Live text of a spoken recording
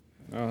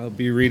I'll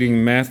be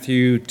reading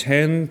Matthew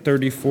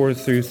 10:34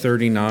 through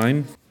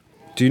 39.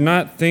 Do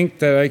not think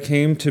that I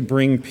came to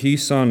bring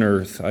peace on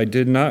earth. I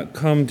did not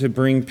come to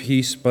bring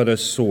peace but a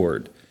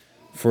sword.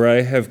 For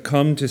I have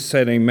come to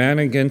set a man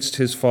against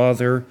his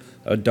father,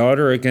 a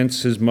daughter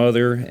against his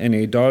mother, and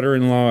a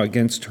daughter-in-law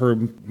against her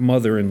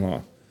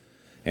mother-in-law.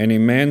 And a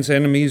man's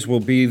enemies will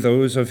be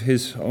those of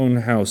his own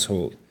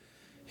household.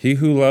 He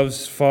who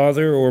loves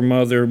father or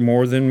mother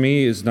more than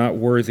me is not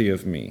worthy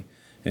of me.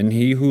 And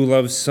he who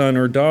loves son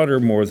or daughter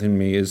more than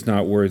me is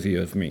not worthy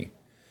of me.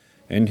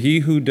 And he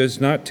who does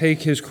not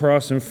take his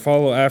cross and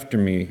follow after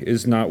me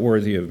is not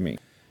worthy of me.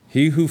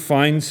 He who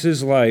finds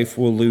his life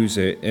will lose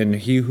it, and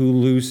he who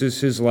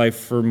loses his life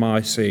for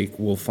my sake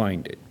will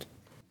find it.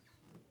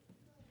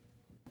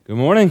 Good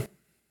morning.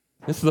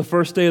 This is the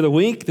first day of the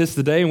week. This is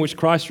the day in which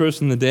Christ rose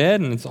from the dead,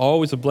 and it's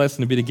always a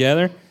blessing to be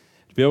together,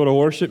 to be able to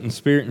worship in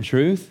spirit and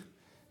truth.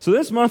 So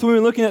this month we've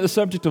been looking at the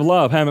subject of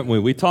love, haven't we?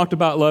 We talked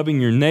about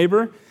loving your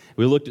neighbor.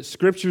 We looked at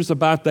scriptures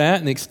about that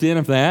and the extent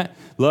of that.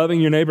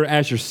 Loving your neighbor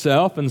as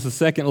yourself, and it's the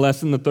second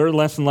lesson. The third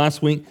lesson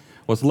last week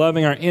was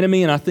loving our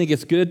enemy, and I think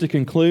it's good to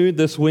conclude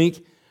this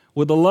week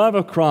with the love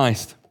of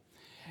Christ.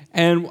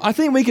 And I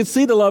think we can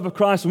see the love of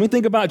Christ when we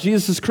think about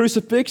Jesus'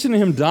 crucifixion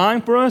and Him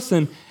dying for us,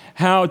 and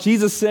how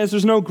Jesus says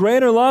there's no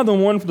greater love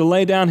than one to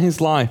lay down His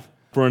life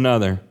for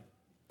another.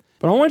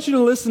 But I want you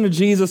to listen to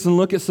Jesus and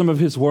look at some of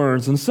His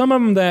words, and some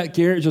of them that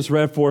Garrett just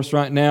read for us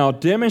right now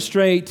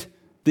demonstrate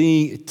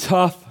the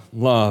tough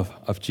love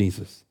of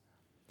Jesus.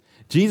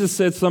 Jesus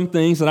said some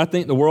things that I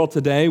think the world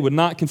today would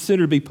not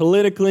consider to be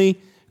politically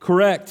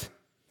correct.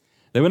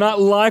 They would not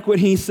like what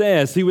He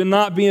says. He would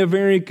not be a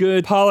very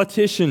good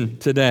politician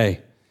today.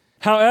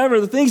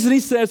 However, the things that He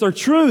says are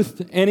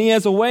truth, and He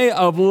has a way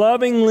of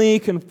lovingly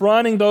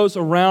confronting those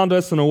around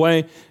us in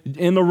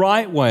the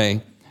right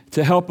way,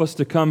 to help us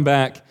to come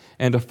back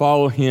and to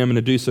follow Him and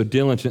to do so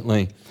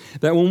diligently.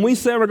 That when we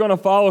say we're going to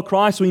follow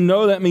Christ, we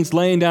know that means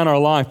laying down our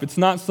life. It's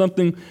not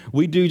something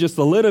we do just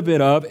a little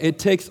bit of. It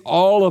takes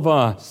all of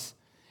us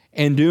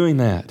in doing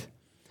that.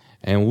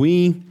 And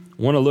we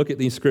want to look at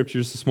these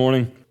scriptures this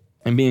morning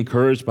and be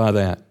encouraged by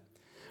that.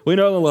 We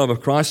know the love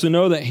of Christ. We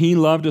know that He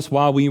loved us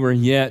while we were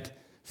yet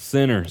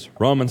sinners.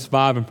 Romans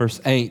 5 and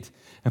verse 8.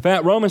 In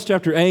fact, Romans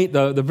chapter 8,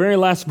 the very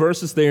last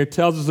verses there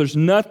tells us there's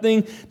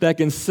nothing that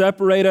can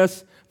separate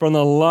us from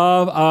the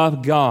love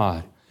of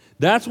God.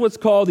 That's what's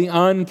called the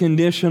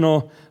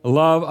unconditional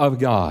love of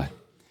God.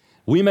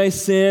 We may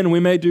sin, we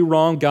may do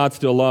wrong, God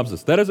still loves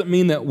us. That doesn't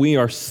mean that we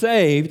are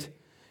saved.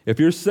 If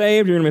you're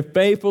saved, you're going to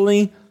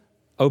faithfully,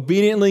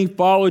 obediently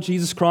follow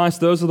Jesus Christ.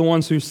 Those are the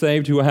ones who are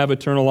saved, who will have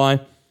eternal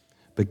life.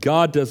 But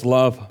God does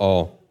love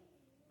all.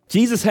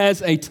 Jesus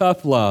has a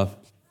tough love.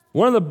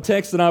 One of the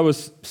texts that I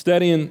was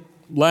studying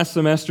last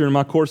semester in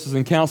my courses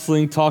in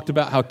counseling talked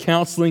about how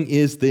counseling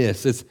is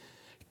this. It's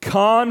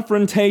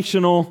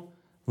confrontational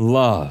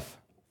love.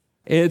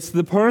 It's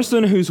the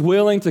person who's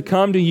willing to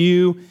come to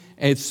you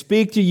and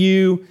speak to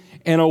you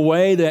in a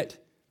way that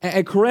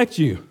and correct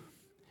you,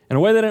 in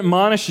a way that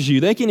admonishes you.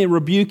 They can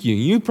rebuke you.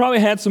 You probably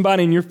had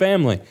somebody in your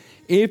family.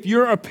 If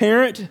you're a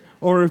parent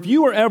or if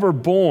you were ever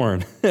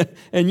born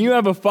and you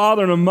have a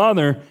father and a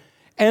mother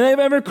and they've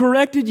ever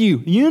corrected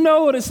you, you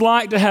know what it's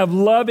like to have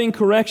loving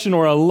correction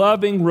or a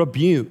loving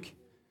rebuke.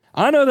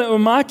 I know that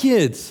with my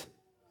kids,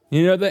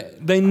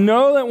 they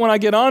know that when I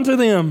get onto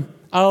them,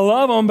 I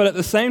love them, but at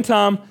the same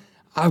time,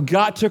 I've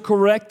got to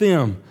correct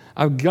them.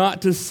 I've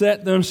got to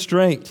set them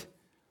straight.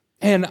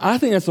 And I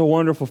think that's a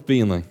wonderful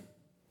feeling.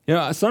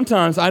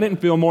 Sometimes I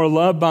didn't feel more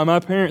loved by my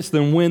parents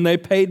than when they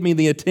paid me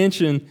the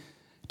attention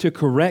to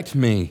correct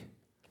me.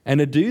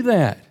 And to do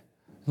that,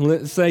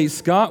 let's say,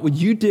 Scott, what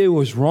you did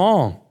was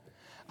wrong.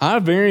 I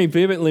very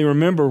vividly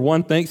remember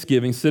one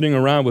Thanksgiving sitting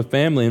around with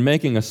family and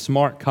making a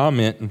smart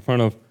comment in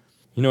front of,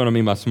 you know what I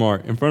mean by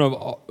smart, in front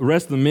of the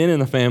rest of the men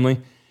in the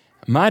family.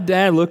 My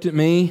dad looked at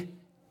me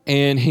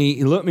and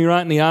he looked me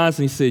right in the eyes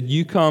and he said,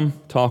 "You come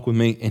talk with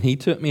me." And he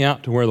took me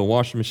out to where the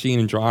washing machine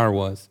and dryer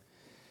was.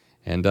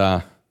 And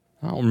I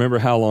don't remember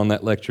how long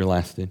that lecture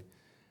lasted.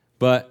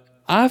 But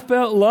I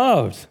felt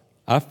loved.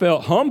 I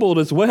felt humbled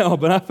as well,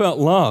 but I felt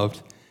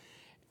loved.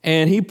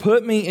 And he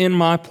put me in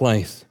my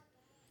place.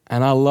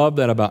 And I love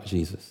that about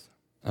Jesus.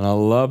 And I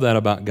love that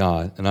about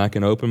God. And I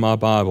can open my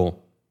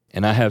Bible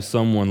and I have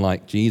someone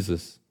like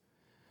Jesus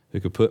who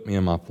could put me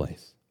in my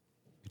place.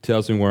 Who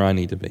tells me where I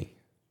need to be.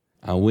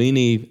 And we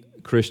need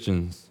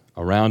Christians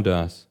around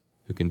us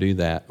who can do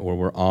that, or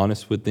we're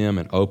honest with them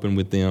and open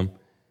with them,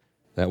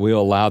 that we'll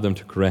allow them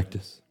to correct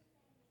us.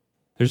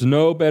 There's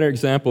no better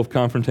example of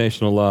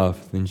confrontational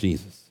love than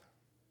Jesus.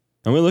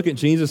 And when we look at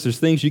Jesus, there's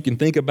things you can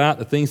think about,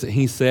 the things that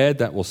He said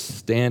that will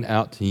stand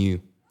out to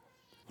you.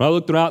 When I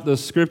look throughout the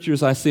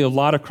scriptures, I see a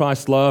lot of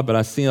Christ's love, but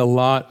I see a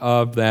lot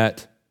of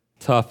that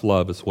tough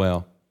love as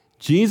well.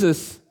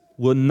 Jesus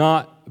will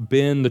not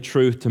bend the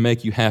truth to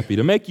make you happy,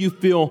 to make you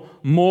feel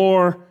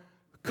more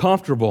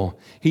comfortable.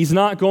 He's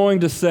not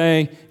going to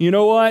say, "You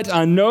know what?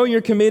 I know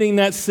you're committing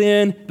that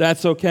sin.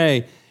 That's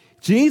okay."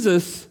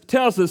 Jesus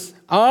tells us,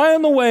 "I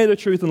am the way, the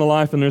truth, and the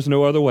life, and there's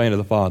no other way to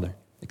the Father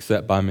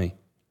except by me."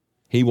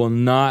 He will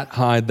not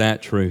hide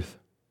that truth.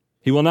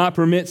 He will not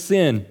permit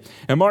sin.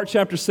 In Mark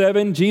chapter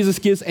 7, Jesus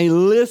gives a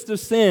list of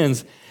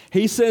sins.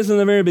 He says in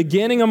the very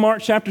beginning of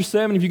Mark chapter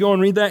 7, if you go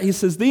and read that, he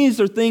says, these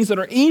are things that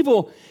are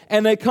evil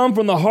and they come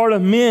from the heart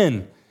of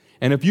men.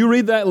 And if you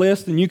read that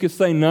list and you could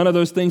say none of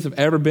those things have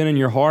ever been in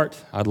your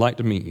heart, I'd like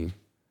to meet you.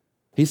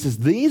 He says,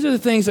 these are the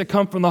things that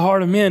come from the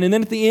heart of men. And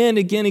then at the end,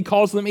 again, he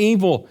calls them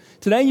evil.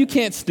 Today, you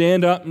can't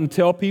stand up and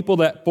tell people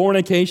that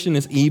fornication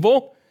is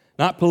evil.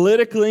 Not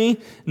politically,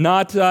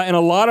 not in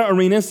a lot of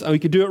arenas. We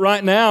could do it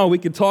right now. We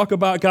could talk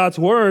about God's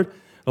word.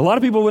 A lot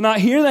of people would not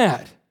hear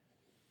that.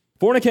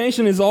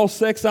 Fornication is all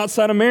sex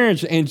outside of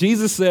marriage. And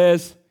Jesus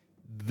says,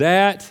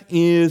 that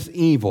is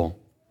evil.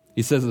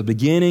 He says at the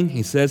beginning,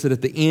 he says it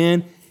at the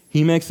end.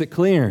 He makes it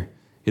clear.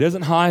 He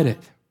doesn't hide it.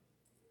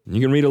 And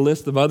you can read a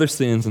list of other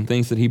sins and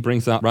things that he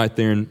brings out right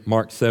there in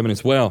Mark 7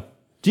 as well.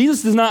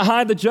 Jesus does not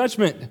hide the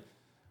judgment.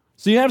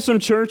 So you have some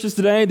churches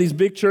today, these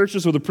big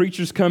churches where the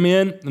preachers come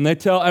in and they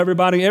tell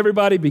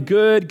everybody be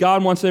good.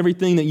 God wants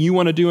everything that you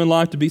want to do in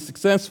life to be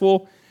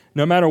successful.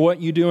 No matter what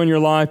you do in your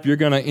life, you're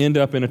going to end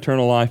up in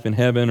eternal life in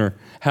heaven, or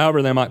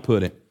however they might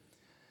put it.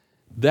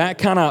 That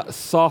kind of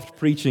soft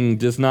preaching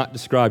does not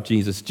describe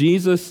Jesus.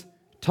 Jesus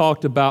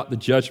talked about the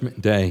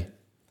judgment day.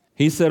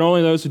 He said,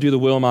 only those who do the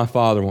will of my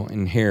Father will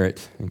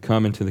inherit and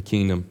come into the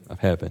kingdom of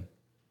heaven,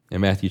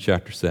 in Matthew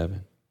chapter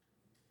 7.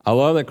 I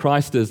love that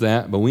Christ does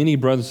that, but we need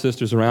brothers and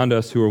sisters around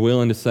us who are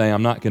willing to say,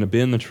 I'm not going to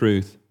bend the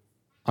truth.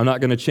 I'm not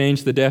going to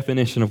change the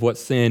definition of what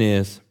sin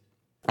is.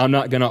 I'm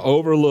not going to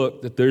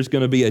overlook that there's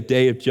going to be a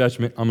day of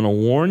judgment. I'm going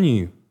to warn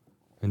you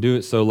and do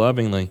it so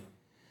lovingly.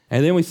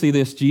 And then we see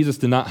this, Jesus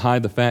did not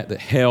hide the fact that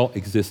hell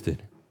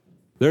existed.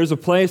 There's a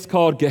place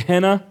called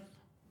Gehenna,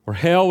 or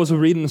hell was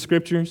read in the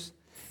scriptures.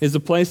 It's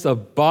a place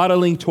of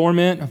bodily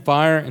torment,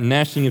 fire, and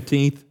gnashing of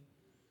teeth.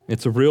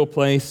 It's a real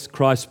place.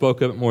 Christ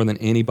spoke of it more than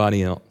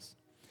anybody else.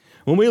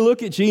 When we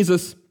look at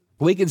Jesus,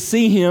 we can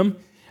see him,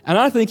 and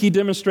I think he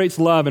demonstrates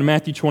love in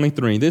Matthew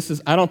 23.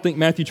 I don't think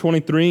Matthew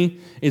 23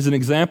 is an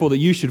example that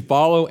you should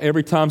follow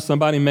every time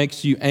somebody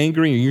makes you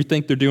angry or you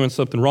think they're doing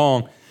something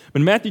wrong. But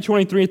in Matthew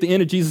 23, at the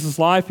end of Jesus'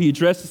 life, he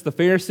addresses the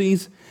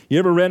Pharisees. You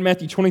ever read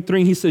Matthew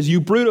 23? He says,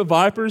 you brood of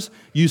vipers,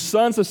 you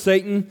sons of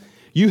Satan,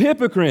 you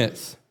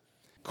hypocrites.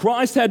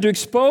 Christ had to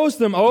expose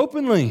them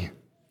openly.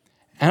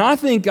 And I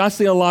think I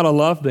see a lot of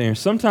love there.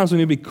 Sometimes we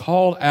need to be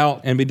called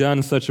out and be done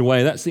in such a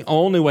way. That's the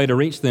only way to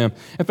reach them.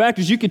 In fact,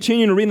 as you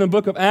continue to read in the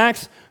book of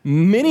Acts,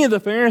 many of the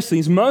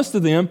Pharisees, most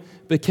of them,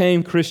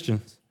 became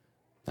Christians.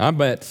 I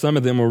bet some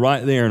of them were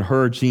right there and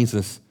heard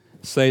Jesus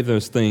say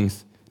those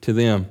things to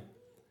them.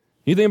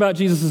 You think about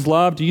Jesus'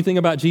 love? Do you think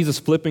about Jesus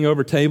flipping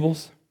over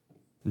tables,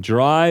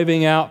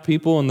 driving out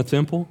people in the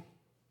temple?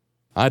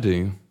 I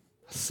do.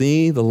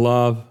 See the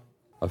love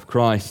of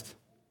Christ.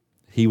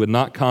 He would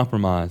not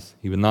compromise.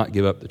 He would not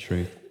give up the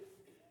truth.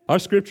 Our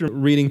scripture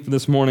reading for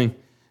this morning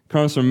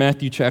comes from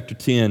Matthew chapter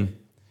 10.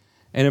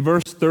 And in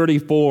verse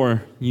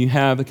 34, you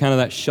have kind of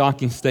that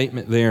shocking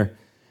statement there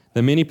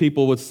that many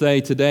people would say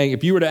today.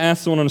 If you were to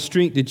ask someone on the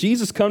street, did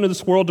Jesus come to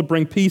this world to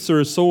bring peace or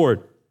a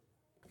sword?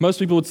 Most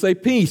people would say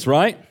peace,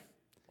 right?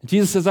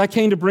 Jesus says, I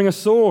came to bring a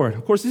sword.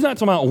 Of course, he's not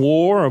talking about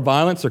war or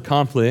violence or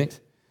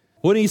conflict.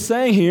 What he's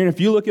saying here, and if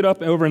you look it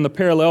up over in the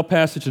parallel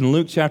passage in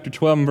Luke chapter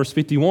 12 and verse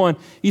 51,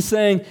 he's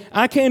saying,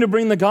 I came to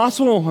bring the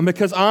gospel, and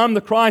because I'm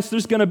the Christ,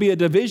 there's going to be a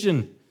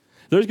division.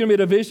 There's going to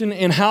be a division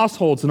in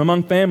households and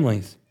among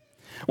families.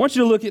 I want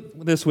you to look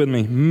at this with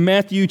me.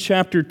 Matthew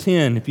chapter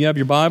 10, if you have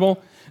your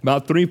Bible,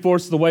 about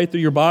 3/4 of the way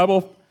through your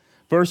Bible,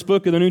 first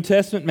book of the New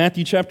Testament,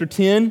 Matthew chapter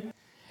 10,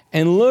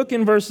 and look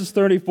in verses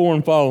 34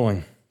 and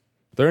following,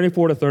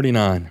 34 to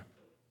 39.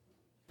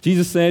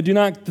 Jesus said, do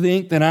not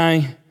think that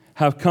I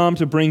have come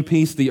to bring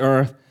peace to the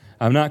earth.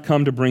 I have not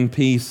come to bring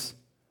peace,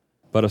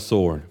 but a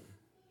sword.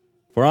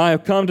 For I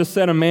have come to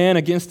set a man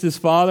against his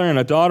father, and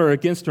a daughter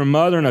against her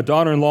mother, and a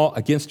daughter-in-law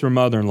against her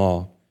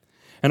mother-in-law.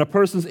 And a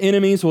person's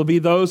enemies will be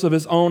those of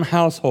his own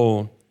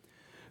household.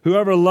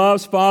 Whoever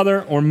loves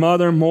father or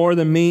mother more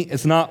than me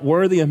is not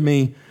worthy of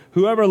me.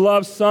 Whoever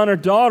loves son or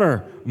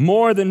daughter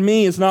more than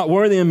me is not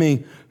worthy of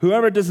me.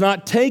 Whoever does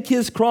not take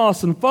his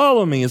cross and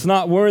follow me is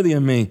not worthy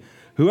of me.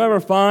 Whoever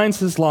finds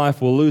his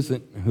life will lose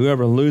it.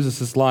 Whoever loses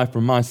his life for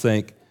my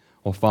sake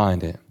will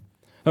find it.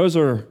 Those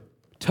are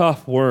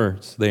tough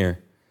words there.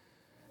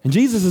 And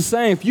Jesus is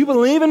saying, if you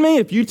believe in me,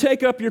 if you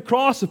take up your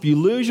cross, if you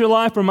lose your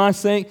life for my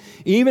sake,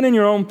 even in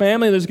your own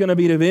family, there's going to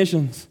be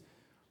divisions.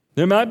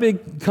 There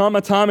might come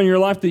a time in your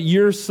life that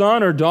your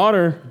son or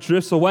daughter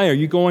drifts away. Are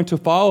you going to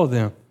follow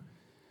them?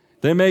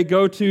 They may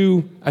go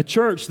to a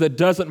church that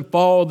doesn't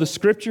follow the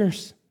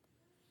scriptures.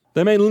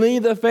 They may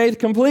leave the faith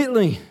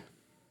completely.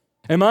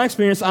 In my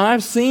experience,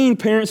 I've seen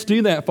parents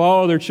do that,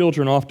 follow their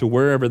children off to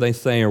wherever they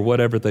say or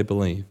whatever they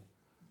believe.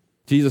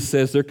 Jesus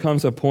says there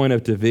comes a point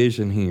of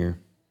division here,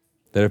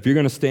 that if you're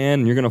going to stand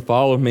and you're going to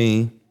follow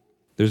me,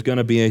 there's going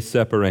to be a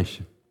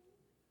separation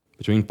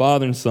between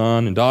father and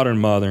son and daughter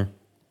and mother,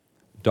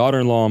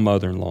 daughter-in-law and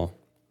mother-in-law.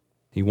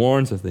 He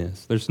warns of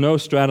this. There's no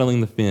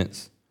straddling the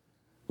fence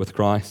with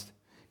Christ.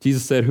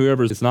 Jesus said,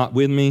 whoever is not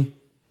with me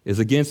is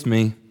against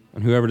me,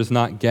 and whoever does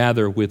not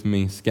gather with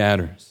me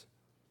scatters.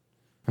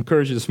 I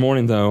encourage you this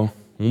morning, though,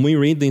 when we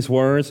read these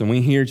words and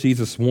we hear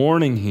Jesus'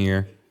 warning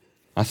here,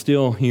 I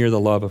still hear the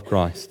love of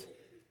Christ.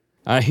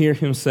 I hear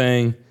him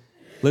saying,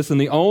 listen,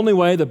 the only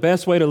way, the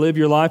best way to live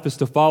your life is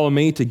to follow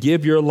me, to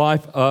give your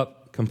life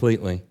up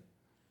completely.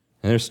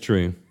 And it's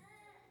true.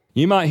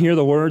 You might hear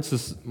the words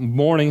this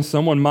morning,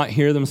 someone might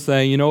hear them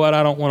say, you know what,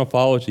 I don't want to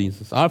follow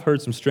Jesus. I've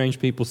heard some strange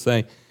people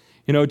say,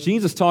 you know,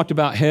 Jesus talked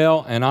about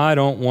hell and I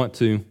don't want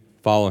to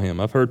follow him.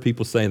 I've heard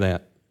people say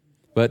that.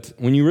 But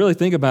when you really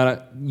think about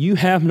it, you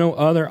have no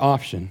other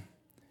option.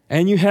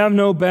 And you have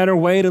no better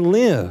way to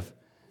live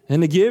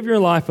than to give your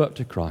life up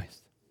to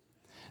Christ.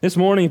 This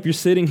morning, if you're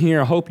sitting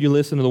here, I hope you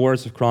listen to the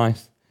words of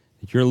Christ,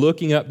 that you're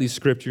looking up these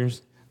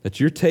scriptures, that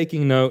you're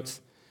taking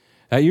notes,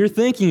 that you're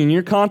thinking and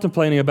you're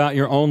contemplating about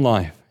your own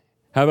life.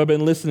 Have I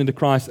been listening to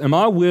Christ? Am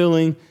I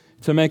willing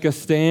to make a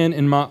stand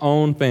in my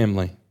own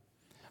family?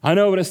 I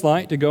know what it's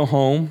like to go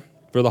home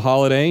for the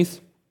holidays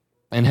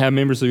and have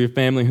members of your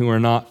family who are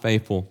not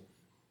faithful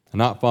and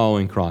not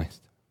following Christ.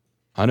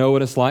 I know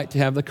what it's like to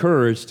have the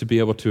courage to be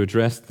able to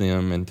address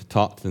them and to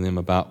talk to them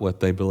about what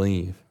they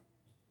believe.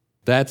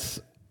 That's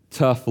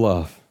tough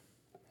love,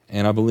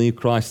 and I believe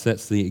Christ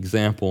sets the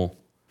example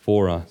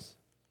for us.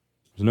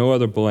 There's no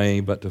other way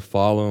but to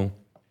follow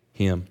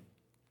him.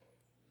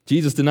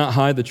 Jesus did not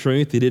hide the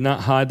truth. He did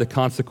not hide the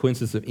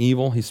consequences of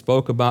evil. He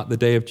spoke about the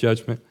day of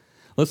judgment.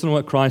 Listen to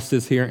what Christ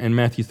says here in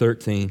Matthew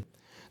 13.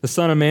 The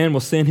Son of Man will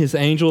send his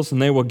angels, and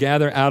they will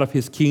gather out of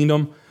his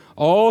kingdom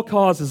all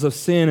causes of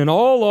sin and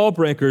all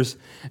lawbreakers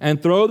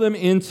and throw them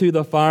into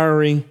the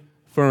fiery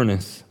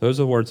furnace. Those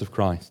are the words of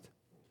Christ.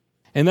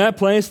 In that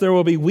place there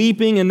will be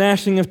weeping and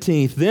gnashing of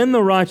teeth. Then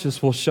the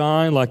righteous will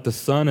shine like the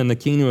sun in the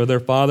kingdom of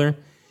their Father.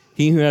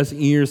 He who has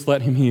ears,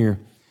 let him hear.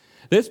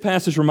 This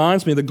passage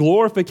reminds me of the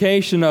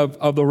glorification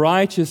of the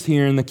righteous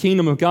here in the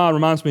kingdom of God.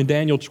 Reminds me of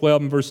Daniel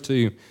 12 and verse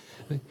 2.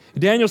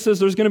 Daniel says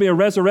there's going to be a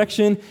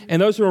resurrection,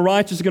 and those who are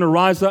righteous are going to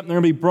rise up, and they're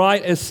going to be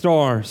bright as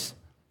stars.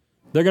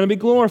 They're going to be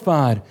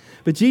glorified.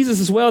 But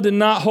Jesus as well did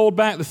not hold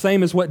back the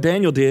same as what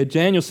Daniel did.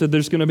 Daniel said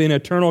there's going to be an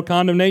eternal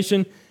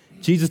condemnation.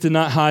 Jesus did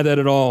not hide that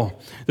at all.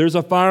 There's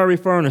a fiery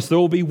furnace. There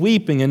will be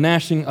weeping and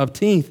gnashing of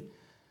teeth.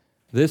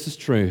 This is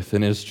truth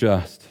and is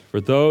just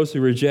for those who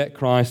reject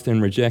Christ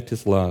and reject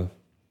his love.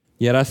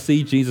 Yet I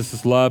see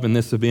Jesus' love in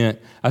this event.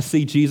 I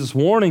see Jesus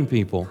warning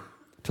people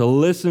to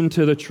listen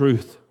to the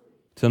truth,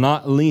 to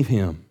not leave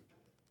him.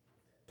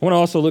 I want to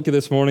also look at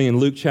this morning in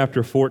Luke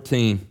chapter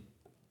 14.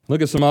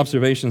 Look at some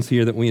observations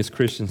here that we as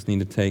Christians need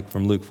to take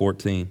from Luke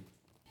 14,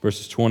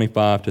 verses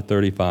 25 to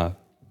 35.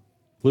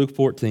 Luke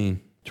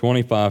 14,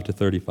 25 to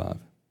 35. It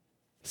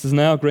says,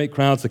 now great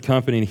crowds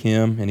accompanied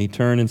him, and he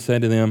turned and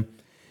said to them,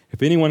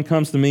 if anyone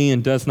comes to me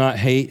and does not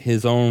hate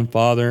his own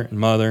father and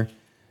mother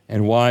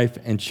and wife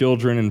and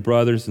children and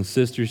brothers and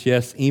sisters,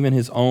 yes, even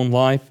his own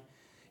life,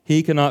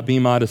 he cannot be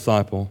my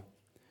disciple.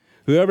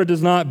 Whoever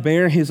does not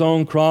bear his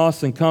own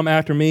cross and come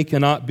after me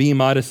cannot be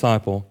my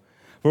disciple.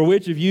 For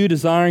which of you,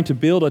 desiring to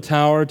build a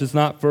tower, does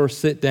not first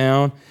sit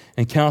down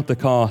and count the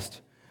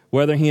cost,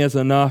 whether he has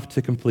enough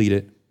to complete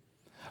it?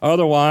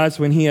 Otherwise,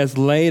 when he has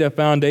laid a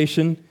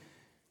foundation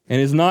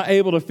and is not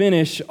able to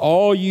finish,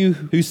 all you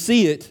who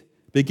see it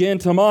begin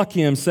to mock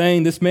him,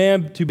 saying, this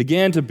man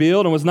began to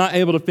build and was not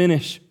able to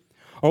finish.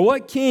 Or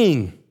what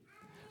king,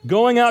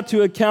 going out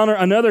to encounter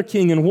another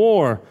king in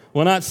war,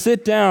 will not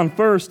sit down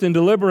first and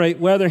deliberate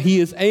whether he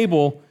is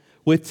able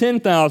with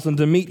 10,000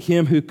 to meet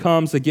him who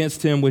comes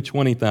against him with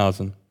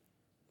 20,000?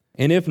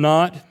 And if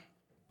not,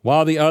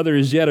 while the other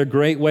is yet a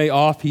great way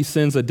off, he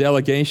sends a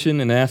delegation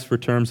and asks for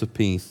terms of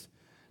peace.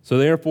 So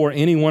therefore,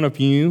 any one of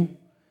you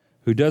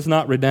who does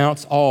not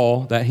renounce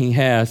all that he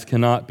has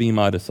cannot be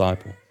my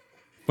disciple.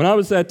 When I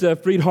was at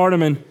Freed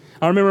Hardeman,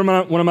 I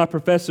remember one of my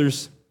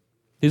professors,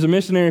 he's a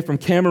missionary from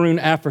Cameroon,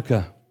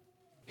 Africa.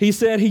 He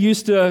said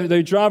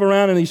they'd drive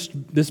around in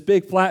this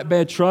big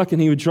flatbed truck,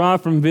 and he would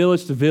drive from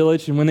village to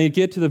village, and when they'd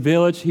get to the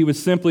village, he would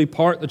simply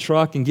park the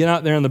truck and get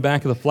out there in the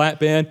back of the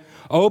flatbed,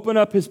 open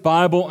up his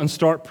Bible, and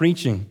start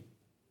preaching.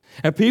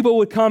 And people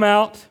would come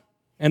out,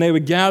 and they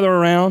would gather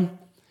around,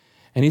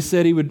 and he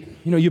said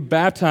you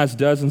baptize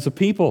dozens of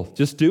people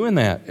just doing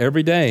that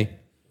every day.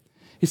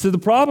 He said the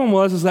problem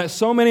was that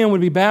so many of them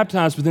would be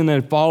baptized, but then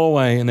they'd fall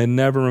away and they'd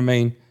never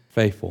remain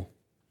faithful.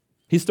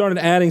 He started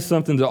adding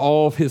something to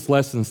all of his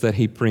lessons that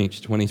he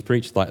preached when he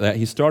preached like that.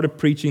 He started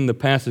preaching the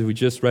passage we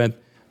just read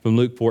from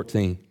Luke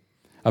 14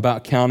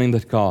 about counting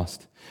the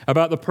cost.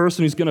 About the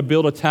person who's going to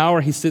build a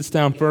tower, he sits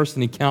down first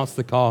and he counts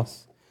the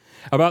cost.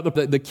 About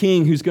the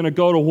king who's going to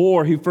go to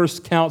war, he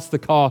first counts the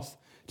cost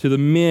to the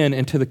men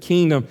and to the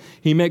kingdom.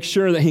 He makes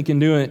sure that he can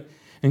do it.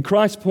 And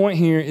Christ's point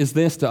here is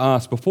this to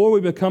us. Before we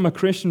become a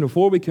Christian,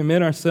 before we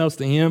commit ourselves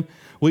to him,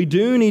 we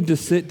do need to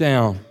sit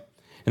down.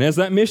 And as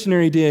that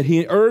missionary did,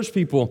 he urged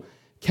people,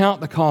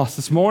 count the cost.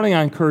 This morning,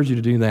 I encourage you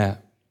to do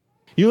that.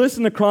 You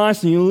listen to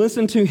Christ and you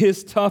listen to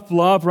his tough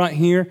love right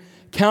here.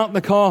 Count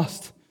the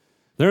cost.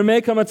 There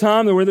may come a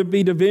time where there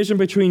be division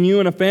between you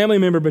and a family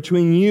member,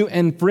 between you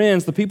and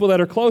friends, the people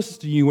that are closest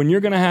to you, when you're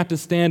going to have to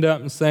stand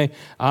up and say,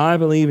 I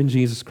believe in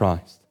Jesus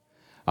Christ.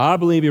 I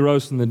believe he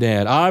rose from the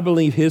dead. I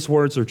believe his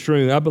words are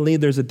true. I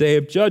believe there's a day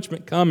of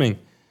judgment coming.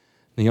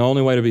 The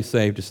only way to be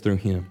saved is through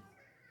him.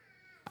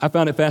 I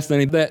found it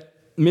fascinating. That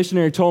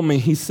missionary told me,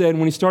 he said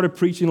when he started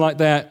preaching like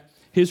that,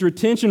 his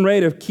retention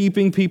rate of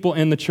keeping people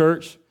in the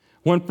church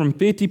went from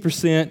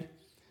 50%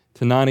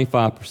 to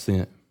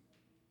 95%.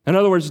 In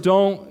other words,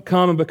 don't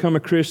come and become a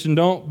Christian.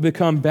 Don't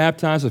become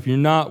baptized if you're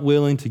not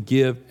willing to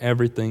give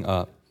everything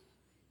up.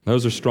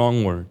 Those are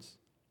strong words.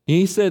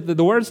 He said that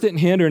the words didn't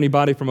hinder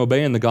anybody from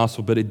obeying the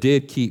gospel, but it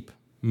did keep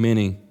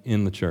many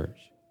in the church.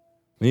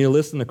 We need to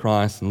listen to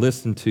Christ and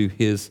listen to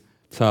his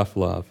tough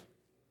love.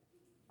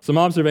 Some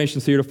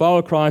observations here. To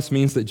follow Christ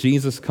means that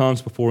Jesus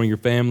comes before your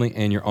family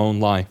and your own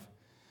life.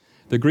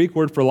 The Greek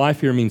word for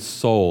life here means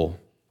soul.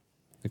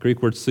 The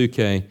Greek word suke.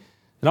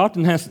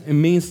 It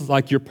means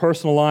like your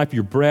personal life,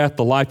 your breath,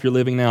 the life you're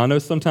living now. I know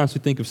sometimes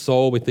we think of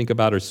soul, we think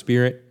about our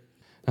spirit.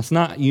 That's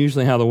not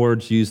usually how the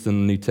word's used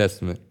in the New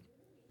Testament.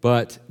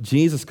 But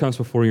Jesus comes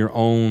before your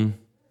own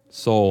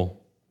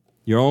soul,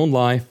 your own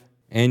life,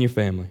 and your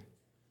family.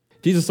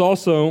 Jesus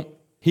also,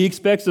 he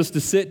expects us to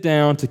sit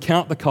down, to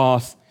count the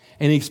cost,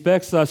 and he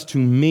expects us to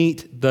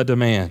meet the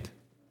demand.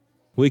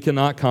 We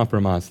cannot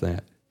compromise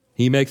that.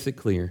 He makes it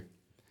clear.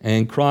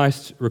 And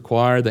Christ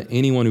required that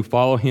anyone who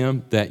follow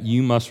him, that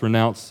you must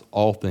renounce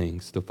all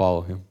things to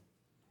follow him.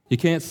 You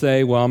can't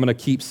say, well, I'm going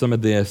to keep some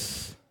of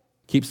this,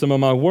 keep some of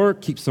my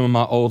work, keep some of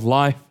my old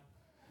life,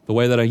 the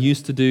way that I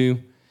used to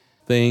do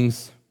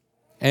things,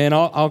 and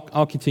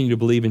I'll continue to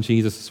believe in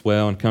Jesus as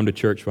well and come to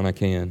church when I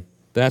can.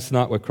 That's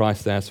not what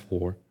Christ asked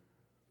for.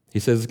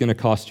 He says it's going to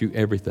cost you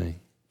everything.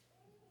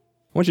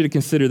 I want you to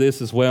consider this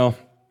as well.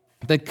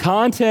 The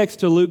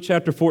context to Luke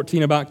chapter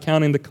 14 about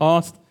counting the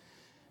cost,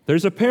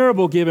 there's a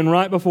parable given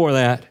right before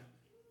that.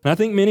 And I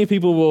think many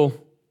people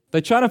they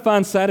try to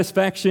find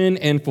satisfaction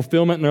and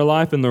fulfillment in their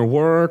life, in their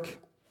work,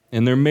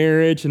 in their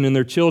marriage, and in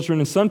their children.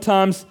 And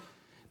sometimes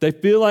they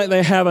feel like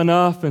they have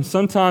enough, and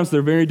sometimes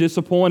they're very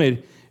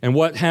disappointed in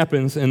what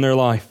happens in their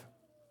life.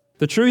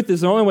 The truth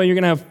is the only way you're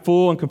going to have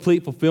full and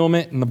complete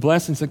fulfillment and the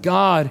blessings of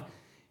God,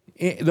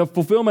 the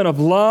fulfillment of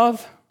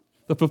love,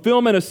 the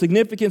fulfillment of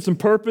significance and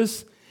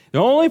purpose, the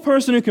only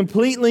person who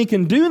completely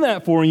can do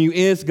that for you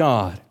is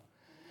God.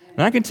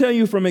 And I can tell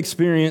you from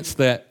experience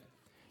that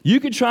you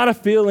can try to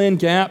fill in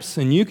gaps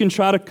and you can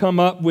try to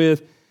come up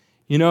with,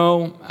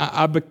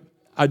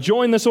 I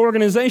joined this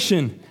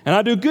organization and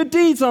I do good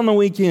deeds on the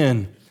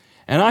weekend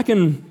and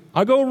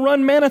I go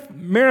run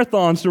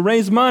marathons to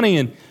raise money,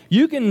 and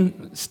you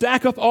can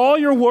stack up all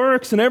your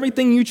works and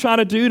everything you try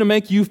to do to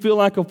make you feel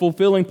like a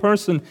fulfilling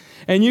person.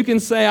 And you can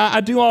say, I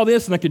do all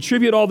this and I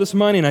contribute all this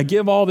money and I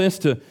give all this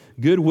to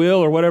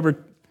Goodwill or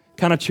whatever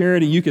kind of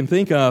charity you can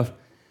think of.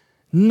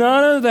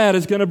 None of that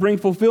is going to bring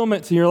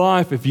fulfillment to your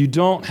life if you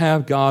don't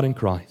have God in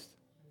Christ.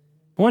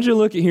 I want you to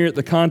look here at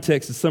the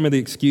context of some of the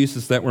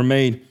excuses that were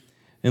made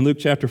in Luke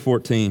chapter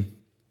 14.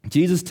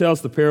 Jesus tells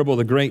the parable of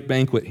the great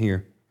banquet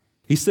here.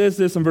 He says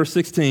this in verse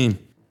 16,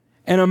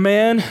 and a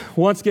man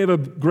once gave a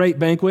great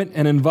banquet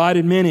and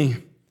invited many.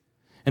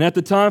 And at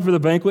the time for the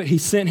banquet, he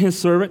sent his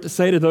servant to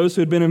say to those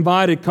who had been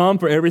invited, come,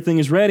 for everything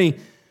is ready.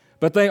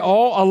 But they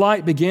all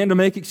alike began to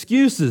make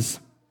excuses.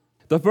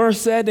 The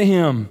first said to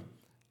him,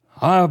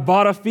 I have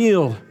bought a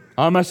field.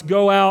 I must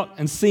go out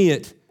and see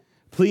it.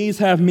 Please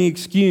have me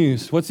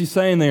excused. What's he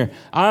saying there?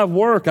 I have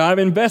work. I have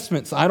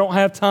investments. I don't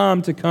have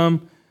time to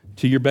come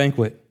to your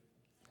banquet.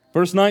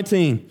 Verse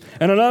 19,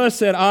 and another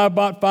said, I have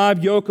bought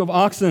 5 yoke of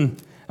oxen,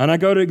 and I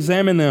go to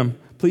examine them.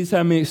 Please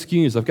have me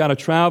excused. I've got to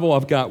travel.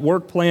 I've got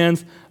work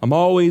plans. I'm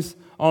always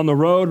on the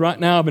road. Right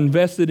now I've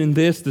invested in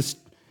this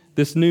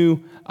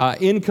new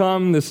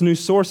income, this new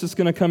source that's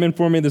going to come in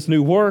for me, this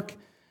new work.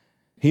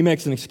 He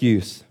makes an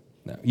excuse,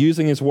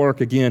 using his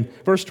work again.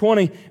 Verse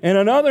 20, and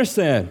another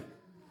said,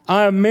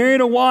 I have married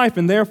a wife,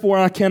 and therefore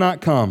I cannot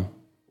come.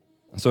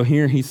 So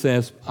here he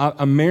says,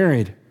 I'm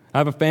married. I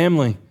have a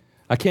family.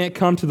 I can't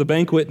come to the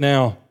banquet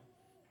now.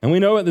 And we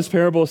know what this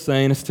parable is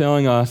saying. It's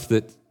telling us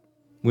that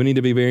we need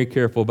to be very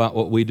careful about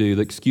what we do,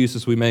 the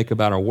excuses we make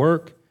about our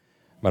work,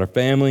 about our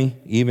family,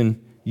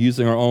 even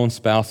using our own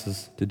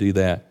spouses to do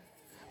that.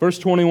 Verse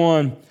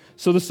 21,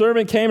 so the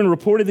servant came and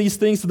reported these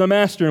things to the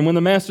master. And when the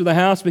master of the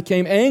house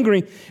became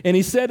angry, and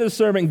he said to the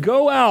servant,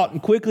 go out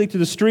and quickly to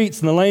the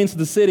streets and the lanes of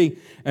the city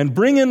and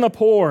bring in the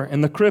poor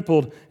and the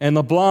crippled and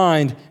the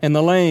blind and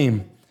the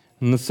lame.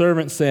 And the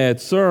servant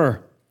said,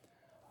 sir,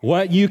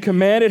 what you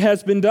commanded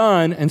has been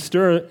done, and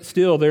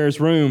still there is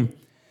room.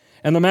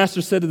 And the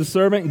master said to the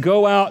servant,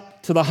 go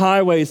out to the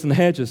highways and the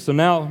hedges. So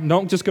now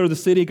don't just go to the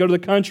city, go to the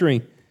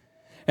country,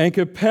 and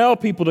compel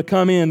people to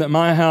come in that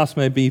my house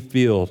may be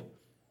filled.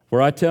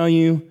 For I tell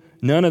you,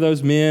 none of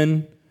those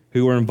men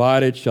who were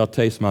invited shall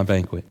taste my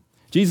banquet.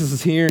 Jesus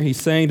is here. He's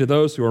saying to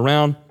those who are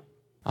around,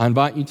 I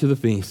invite you to the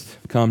feast.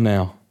 Come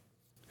now.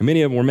 And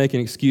many of them were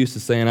making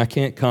excuses saying, I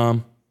can't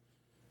come.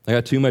 I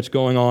got too much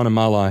going on in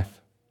my life.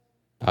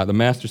 The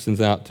Master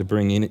sends out to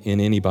bring in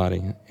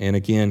anybody. And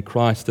again,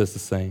 Christ does the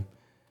same.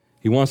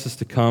 He wants us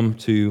to come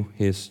to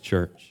his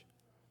church.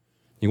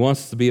 He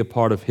wants us to be a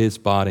part of his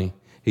body.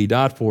 He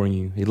died for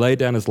you. He laid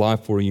down his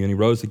life for you, and he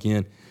rose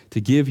again to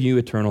give you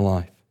eternal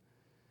life.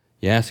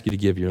 He asks you to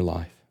give your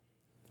life.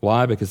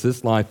 Why? Because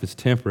this life is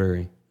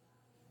temporary.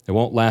 It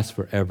won't last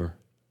forever.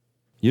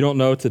 You don't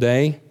know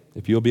today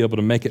if you'll be able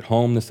to make it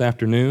home this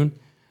afternoon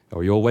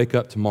or you'll wake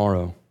up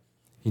tomorrow.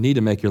 You need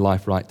to make your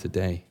life right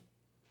today.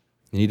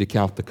 You need to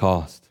count the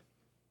cost.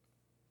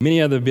 Many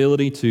have the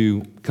ability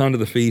to come to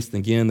the feast,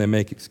 and again, they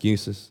make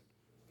excuses.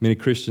 Many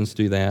Christians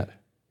do that.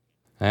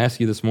 I ask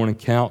you this morning,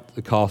 count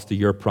the cost of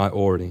your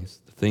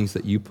priorities, the things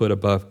that you put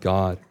above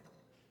God.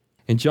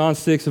 In John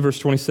 6 and verse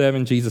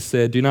 27, Jesus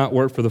said, "Do not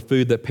work for the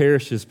food that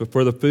perishes, but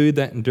for the food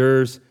that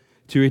endures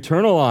to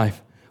eternal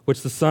life,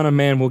 which the Son of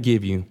Man will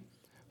give you.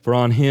 For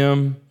on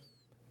him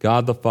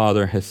God the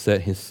Father has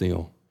set his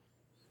seal."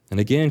 And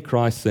again,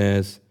 Christ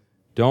says,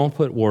 don't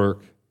put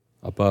work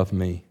above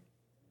me.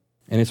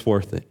 And it's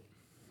worth it.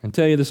 I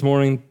tell you this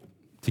morning,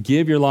 to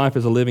give your life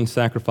as a living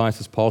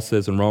sacrifice, as Paul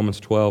says in Romans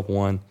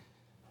 12:1,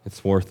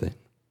 it's worth it.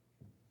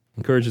 I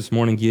encourage this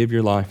morning, give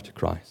your life to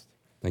Christ.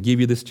 I give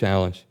you this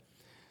challenge.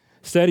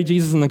 Study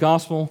Jesus in the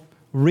gospel.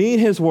 Read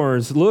his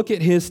words. Look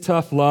at his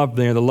tough love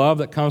there, the love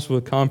that comes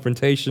with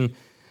confrontation.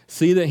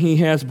 See that he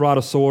has brought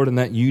a sword and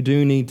that you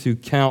do need to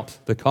count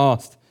the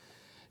cost.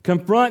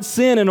 Confront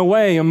sin in a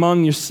way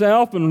among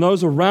yourself and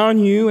those around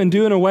you, and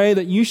do in a way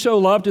that you show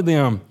love to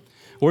them.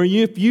 Or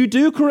if you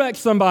do correct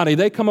somebody,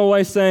 they come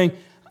away saying,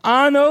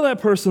 I know that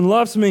person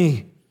loves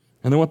me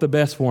and they want the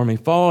best for me.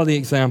 Follow the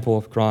example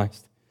of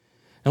Christ.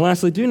 And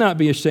lastly, do not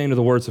be ashamed of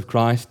the words of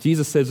Christ.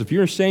 Jesus says, if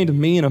you're ashamed of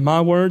me and of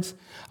my words,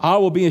 I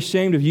will be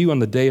ashamed of you on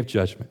the day of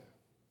judgment.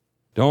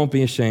 Don't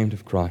be ashamed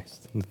of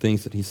Christ and the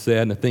things that he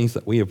said and the things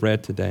that we have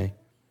read today.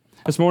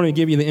 This morning, I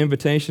give you the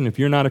invitation, if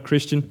you're not a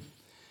Christian.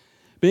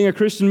 Being a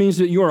Christian means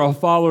that you are a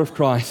follower of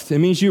Christ. It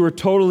means you are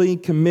totally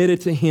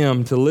committed to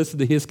him, to listen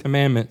to his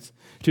commandments,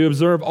 to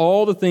observe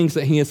all the things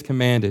that he has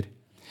commanded.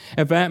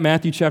 In fact,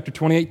 Matthew chapter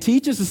 28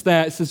 teaches us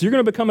that. It says, you're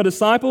going to become a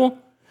disciple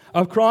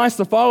of Christ,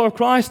 a follower of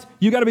Christ.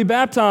 You've got to be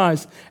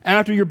baptized.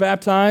 After you're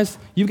baptized,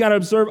 you've got to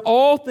observe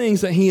all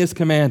things that he has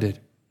commanded.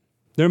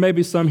 There may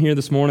be some here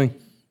this morning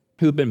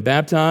who have been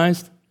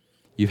baptized.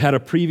 You've had a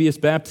previous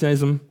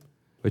baptism,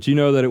 but you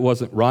know that it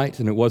wasn't right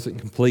and it wasn't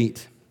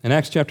complete. In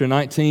Acts chapter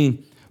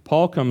 19,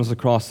 Paul comes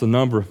across a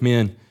number of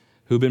men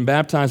who've been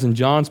baptized in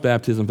John's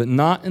baptism, but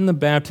not in the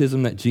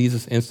baptism that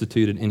Jesus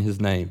instituted in his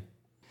name.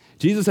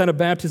 Jesus had a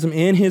baptism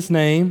in his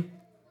name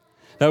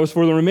that was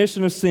for the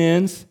remission of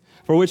sins,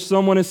 for which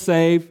someone is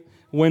saved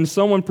when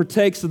someone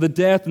partakes of the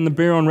death and the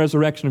burial and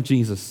resurrection of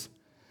Jesus.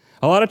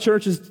 A lot of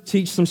churches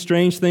teach some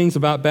strange things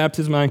about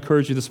baptism. I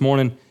encourage you this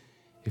morning,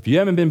 if you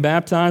haven't been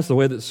baptized the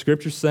way that the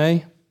scriptures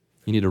say,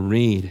 you need to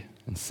read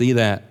and see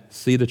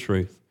the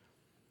truth.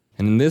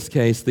 And in this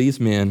case, these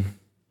men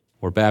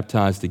were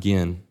baptized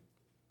again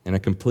in a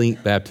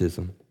complete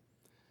baptism.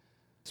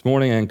 This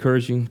morning, I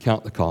encourage you,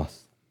 count the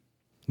cost.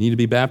 You need to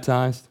be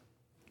baptized,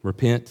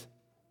 repent,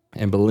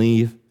 and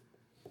believe,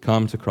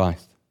 come to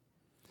Christ.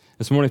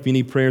 This morning, if you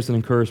need prayers and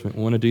encouragement,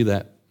 we want to do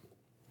that.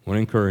 I want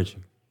to encourage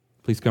you.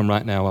 Please come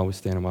right now while we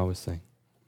stand and while we sing.